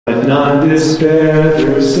Let none despair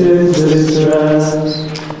through sin's distress,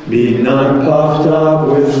 be none puffed up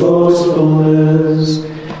with boastfulness,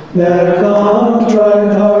 that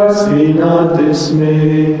contrite hearts be not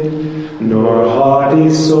dismayed, nor haughty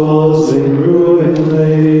souls in ruin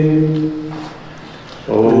laid.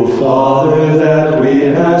 O Father, that we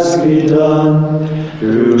ask be done,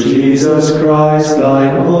 through Jesus Christ,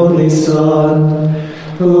 thine only Son,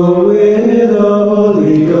 who with the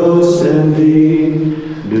Holy Ghost and thee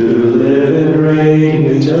do live and reign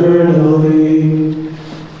eternally.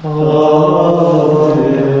 Amen.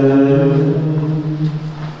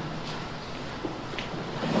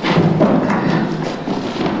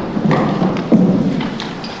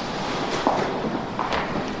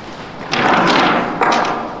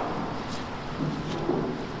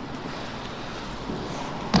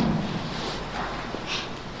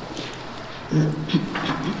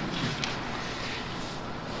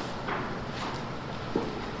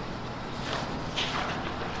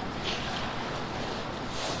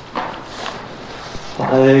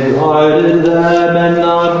 I guarded them, and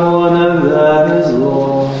not one of them is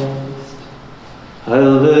lost. I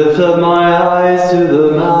lift up my eyes to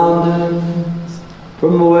the mountains.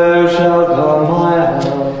 From where shall come my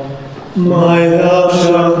help? My help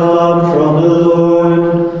shall come from the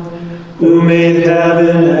Lord, who made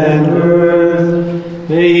heaven and earth.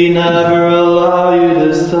 May he never allow you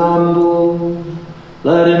to stumble.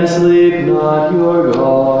 Let him sleep not, your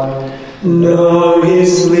God. No, he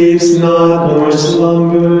sleeps not nor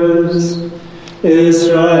slumbers,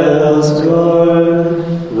 Israel's God.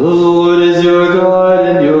 The Lord is your guard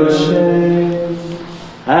and your shade.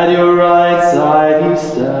 At your right side he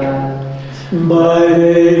stands. By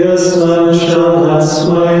day the sun shall not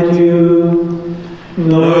smite you,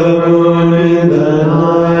 nor the moon in the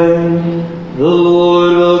night. The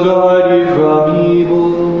Lord will guard you from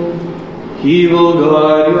evil. He will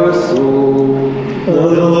guard your soul. The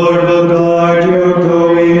Lord will guard your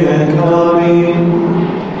going and coming,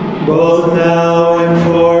 both now and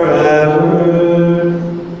forever.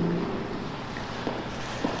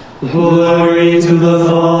 Glory to the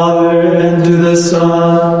Father, and to the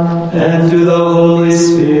Son, and to the Holy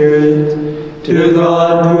Spirit, to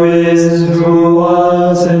God who is, who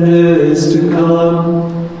was, and is to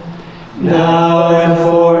come, now and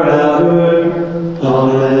forever.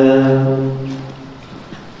 Amen.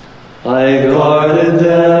 I guarded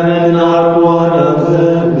them, and not one of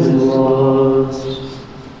them is lost.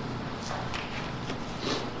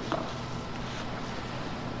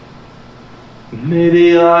 May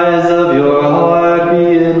the eyes of your heart be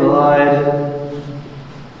enlightened.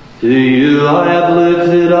 To you I have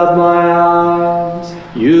lifted up my eyes,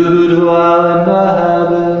 you who dwell in the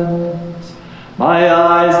heavens. My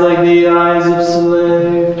eyes like the eyes of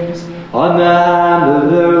slaves, on the hand of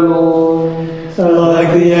their Lord.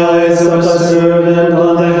 Like the eyes of a servant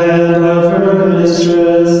on the hand of her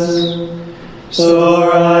mistress, so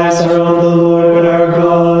our eyes are on the Lord our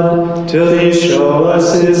God, till he show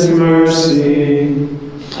us his mercy.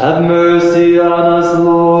 Have mercy on us,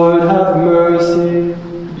 Lord, have mercy.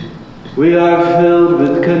 We are filled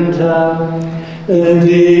with contempt.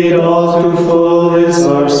 Indeed, all too full is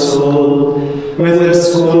our soul, with the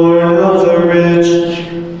scorn of the rich,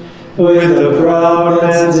 with the proud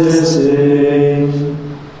and disdain.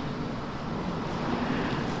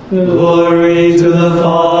 Glory to the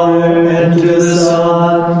Father, and to the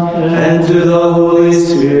Son, and to the Holy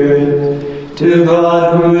Spirit, to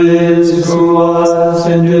God who is, who was,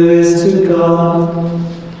 and who is to come,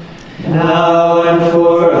 now and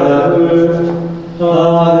forever.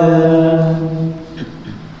 Amen.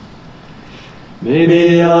 May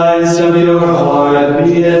the eyes of your heart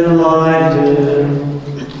be enlightened.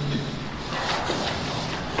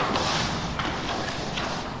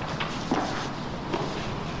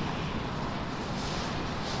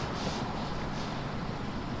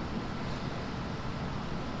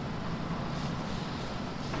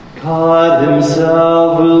 God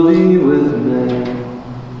himself will be with me.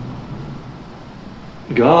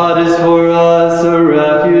 God is for us a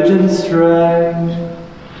refuge and strength,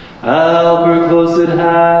 a helper close at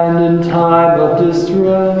hand in time of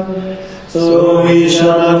distress. So we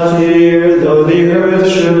shall not fear, though the earth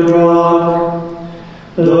should rock,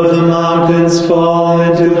 though the mountains fall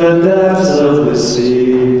into the depths of the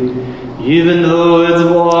sea, even though its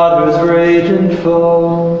waters rage and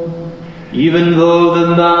foam, even though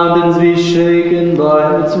the mountains be shaken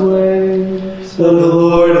by its waves. The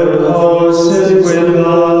Lord of hosts is with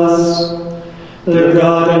us. The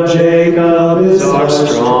God of Jacob is our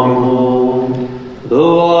stronghold. The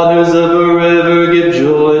waters of a river give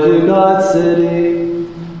joy to God's city,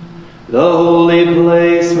 the holy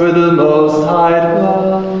place where the Most High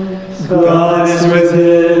dwells. God is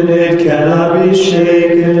within, it cannot be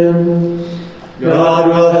shaken. God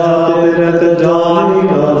will help it at the dawning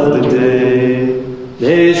of the day.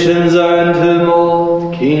 Nations are in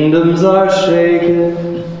tumult, kingdoms are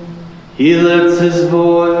shaken. He lifts his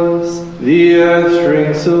voice, the earth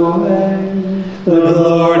shrinks away. The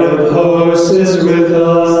Lord of hosts is with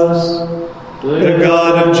us. The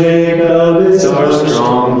God of Jacob is our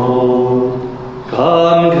stronghold.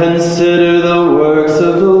 Come, consider the works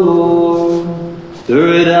of the Lord, the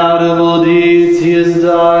redoubtable deeds he has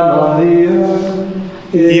done on the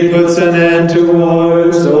earth. He puts an end to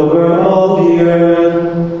wars over all the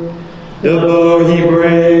earth. The bow he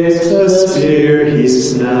breaks, the spear he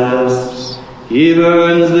snaps. He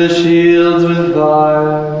burns the shields with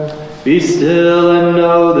fire. Be still and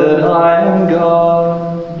know that I am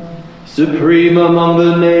God, supreme among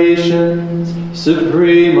the nations,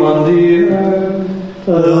 supreme on the earth.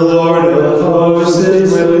 The Lord of hosts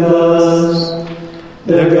is with us.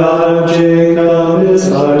 The God of Jacob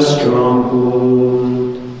is our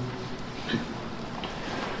stronghold.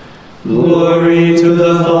 Glory to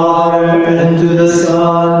the Father, and to the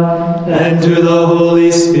Son, and to the Holy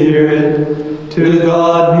Spirit, to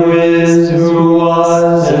God who is, who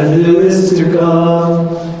was, and who is to come,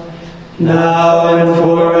 now and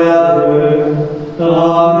forever.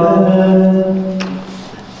 Amen.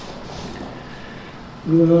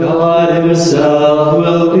 God himself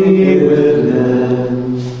will be with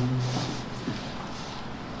them.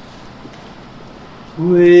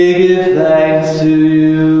 We give thanks to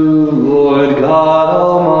you, Lord God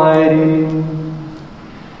Almighty.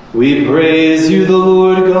 We praise you, the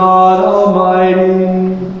Lord God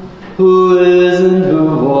Almighty, who is and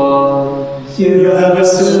who was. You have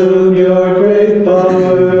assumed your great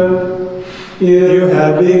power. You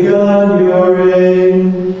have begun your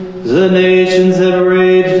reign. The nations have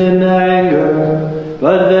raged in anger,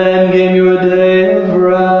 but then came your day of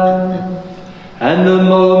wrath, and the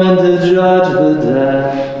moment to judge the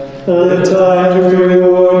dead. The time to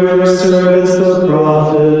reward your servants, the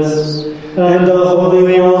prophets, and the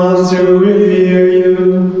holy ones who revere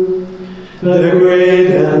you, the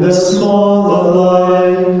great and the small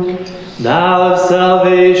alike. Now of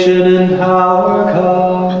salvation and power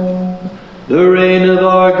come, the reign of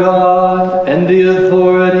our God and the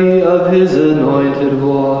authority of his anointed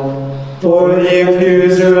one. For the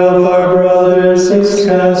accuser of our brothers is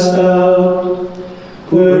cast out,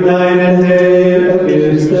 who night and day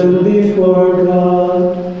accuse them before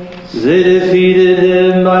God. They defeated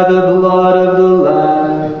him by the blood of the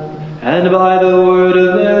Lamb and by the word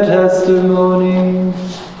of their testimony.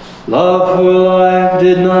 Love for life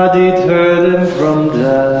did not deter them from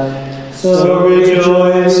death. So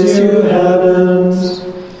rejoice, you heavens,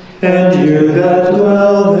 and you that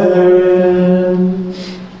dwell therein.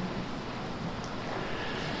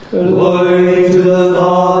 Glory to the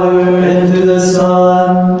Father, and to the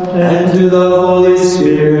Son, and to the Holy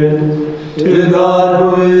Spirit, to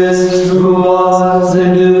God who is, who was,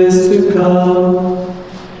 and who is to come,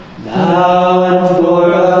 now and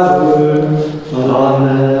forever.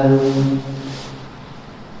 Amen.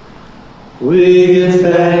 We give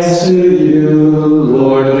thanks to you,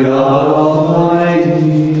 Lord God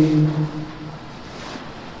Almighty.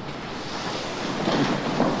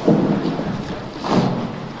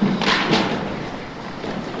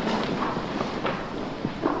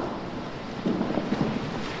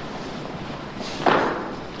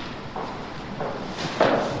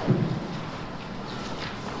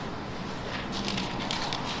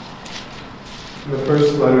 The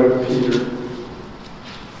first letter of Peter.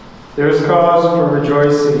 There is cause for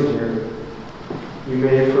rejoicing here. You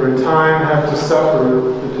may for a time have to suffer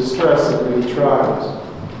the distress of many trials.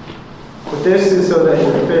 But this is so that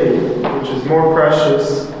your faith, which is more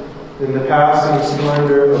precious than the passing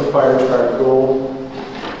splendor of fire-tried gold,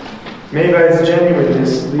 may by its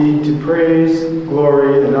genuineness lead to praise,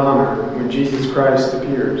 glory, and honor when Jesus Christ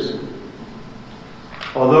appears.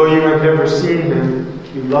 Although you have never seen him,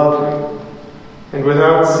 you love him. And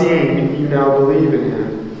without seeing, you now believe in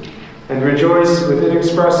him, and rejoice with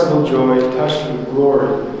inexpressible joy, touched with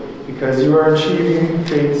glory, because you are achieving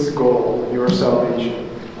faith's goal, your salvation.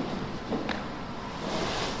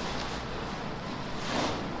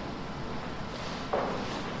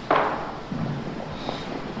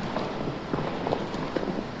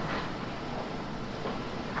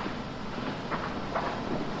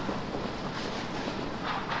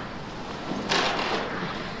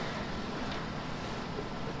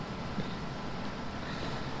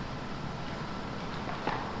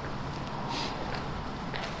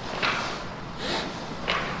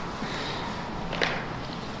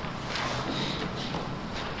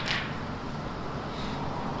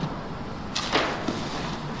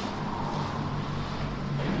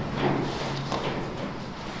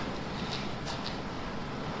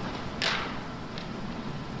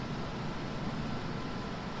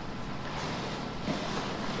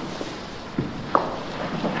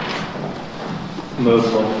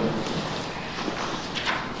 Most welcome.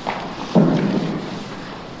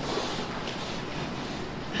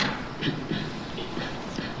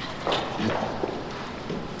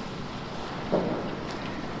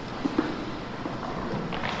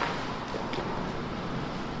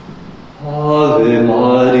 Ave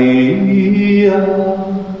Maria,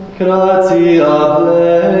 gratia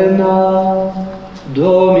plena,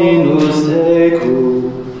 Dominus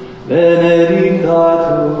tecum, benedicta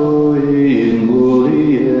tu in mulieribus.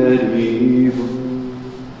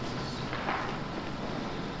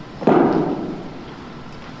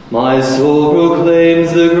 My soul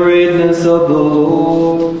proclaims the greatness of the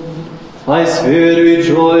Lord. My spirit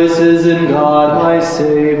rejoices in God my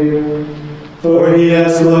Savior, For he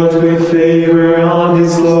has looked with favor on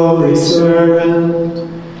his lowly servant.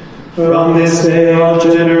 From this day all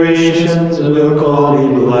generations will call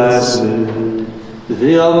me blessed.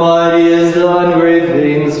 The Almighty has done great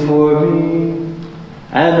things for me,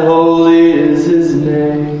 and holy is his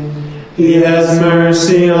name. He has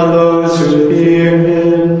mercy on those who fear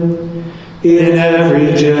him in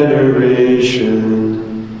every generation.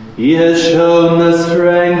 He has shown the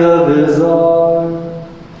strength of his arm.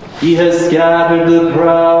 He has scattered the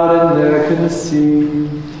proud in their conceit.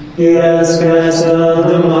 He has cast down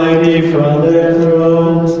the mighty from their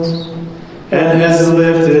thrones, and has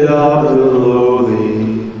lifted up the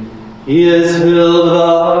lowly. He has filled the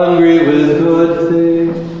hungry with good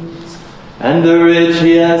things, and the rich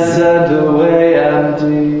he has sent away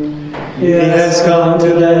empty. He has come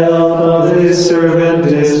to the help of his servant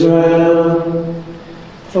Israel,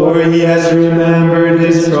 for he has remembered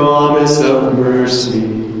his promise of mercy,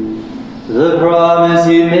 the promise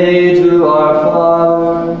he made to our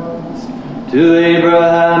fathers, to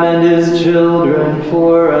Abraham and his children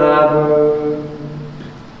forever.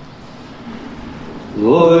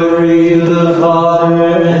 Glory to the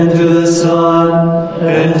Father, and to the Son,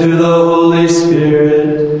 and to the Holy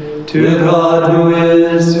Spirit, to God who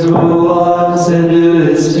is, who was, and who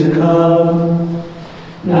is to come,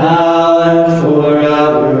 now and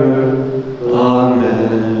forever.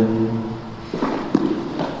 Amen.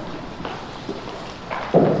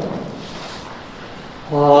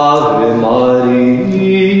 Ave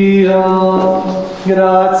Maria,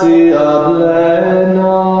 gratia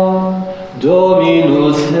plena,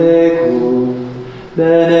 Dominus tecum,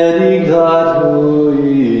 benedicta tu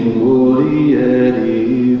in mulieribus.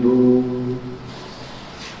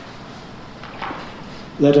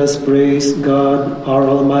 Let us praise God, our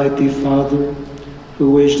Almighty Father, who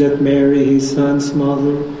wished that Mary, his Son's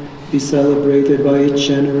mother, be celebrated by each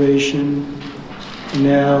generation.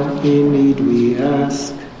 Now in need we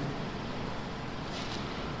ask.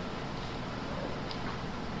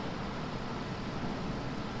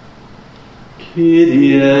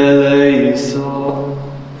 Kyrie eleison,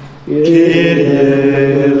 Kyrie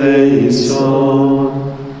eleison.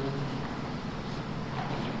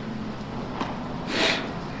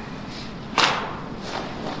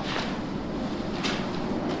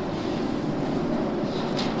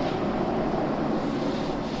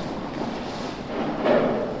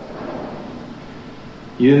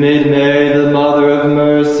 You made Mary the mother of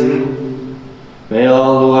mercy. May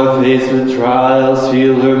all who are faced with trials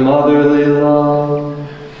feel her motherly love.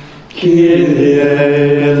 Kyrie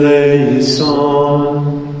eleison.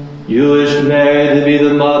 You wished Mary to be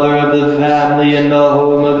the mother of the family in the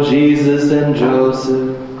home of Jesus and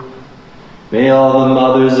Joseph. May all the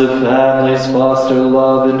mothers of families foster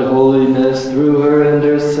love and holiness through her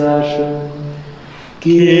intercession.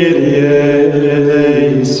 Kyrie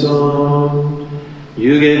eleison.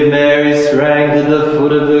 You gave Mary strength at the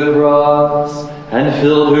foot of the cross and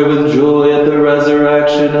filled her with joy at the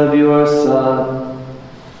resurrection of your Son.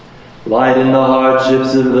 Lighten the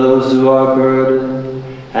hardships of those who are burdened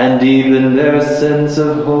and deepen their sense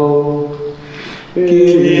of hope.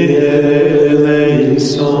 Kyrie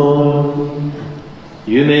eleison.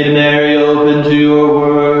 You made Mary open to your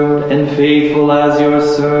word and faithful as your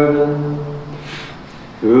servant.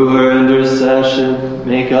 Through her intercession,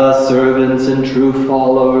 make us servants and true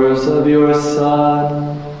followers of your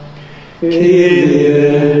Son. Kyrie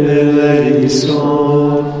eleison.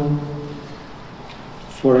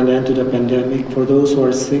 For an end to the pandemic, for those who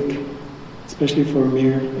are sick, especially for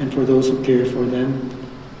Mir, and for those who care for them,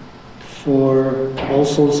 for All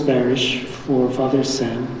Souls Parish, for Father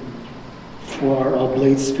Sam, for our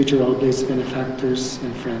oblates, future oblates, benefactors,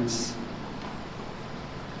 and friends.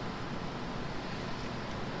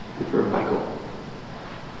 For Michael.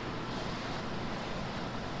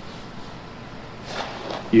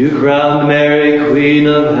 You crowned Mary Queen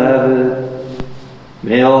of Heaven.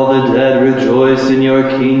 May all the dead rejoice in your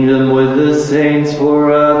kingdom with the saints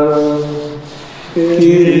forever.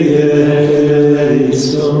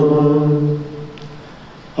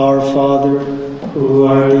 who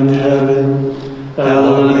art in heaven,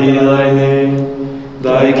 hallowed be thy name.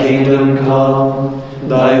 Thy kingdom come,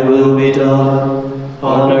 thy will be done,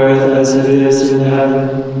 on earth as it is in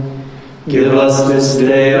heaven. Give us this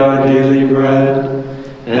day our daily bread,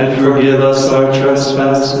 and forgive us our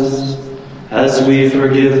trespasses, as we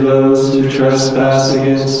forgive those who trespass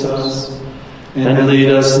against us. And lead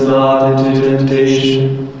us not into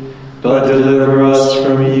temptation, but deliver us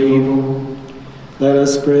from evil. Let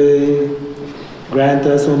us pray. Grant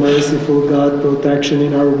us, O merciful God, protection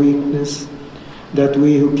in our weakness, that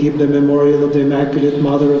we who keep the memorial of the Immaculate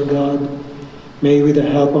Mother of God may, with the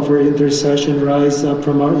help of her intercession, rise up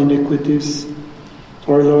from our iniquities.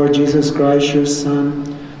 Our Lord Jesus Christ, your Son,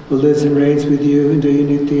 who lives and reigns with you in the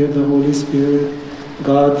unity of the Holy Spirit,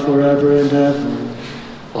 God forever and ever.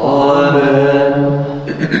 Amen.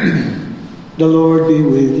 The Lord be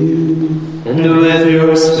with you. And with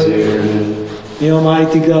your spirit. May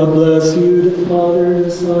Almighty God bless you, the Father, the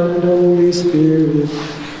Son, and the Holy Spirit.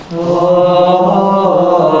 Amen.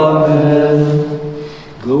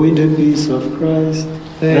 Go in the peace of Christ.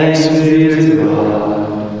 Thanks be to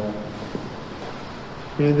God.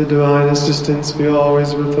 May the divine assistance be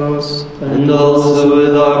always with us. And also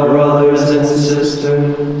with our brothers and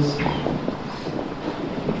sisters.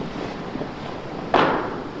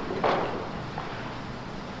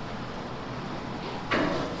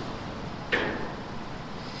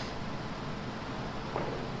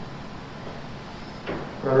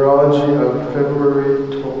 Martyrology of February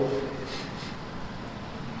 12th.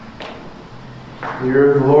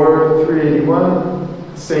 Year of the Lord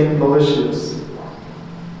 381, Saint Melitius,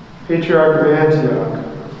 Patriarch of Antioch,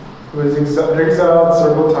 who was exiled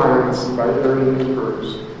several times by Arian emperors.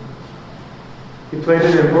 He played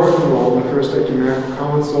an important role in the First Ecumenical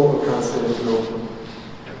Council of Constantinople.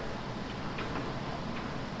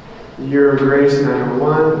 The year of grace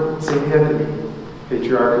 901, Saint Anthony,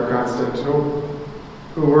 Patriarch of Constantinople,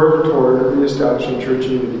 who worked toward reestablishing church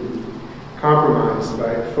unity, compromised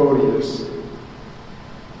by Photius.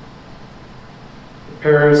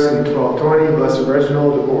 Paris in 1220, Blessed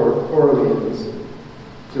Reginald of Orleans,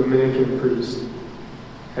 Dominican priest.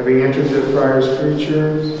 Having entered the friars'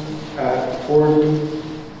 preachers at 40,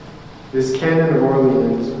 this canon of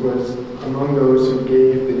Orleans was among those who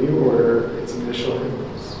gave the new order its initial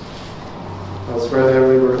impulse. Elsewhere, the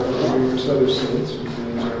heavenly birth of numerous other saints whose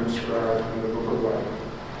names are inscribed in the Book of Life.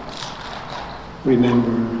 Remember,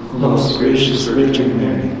 O most gracious Virgin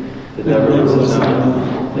Mary, that never was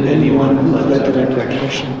known that anyone who fled to thy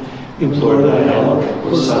protection, implored thy help,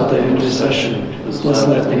 or sought thy intercession, was left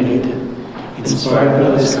unaided. Inspired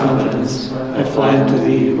by this confidence, I fly unto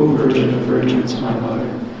thee, O Virgin of Virgins, my Mother.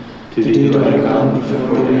 To thee do I come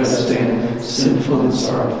before thee I stand, sinful and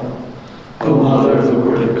sorrowful. O Mother of the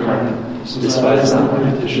Word incarnate, despise not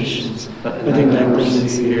my petitions, but in thy mercy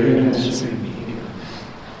hear and answer me.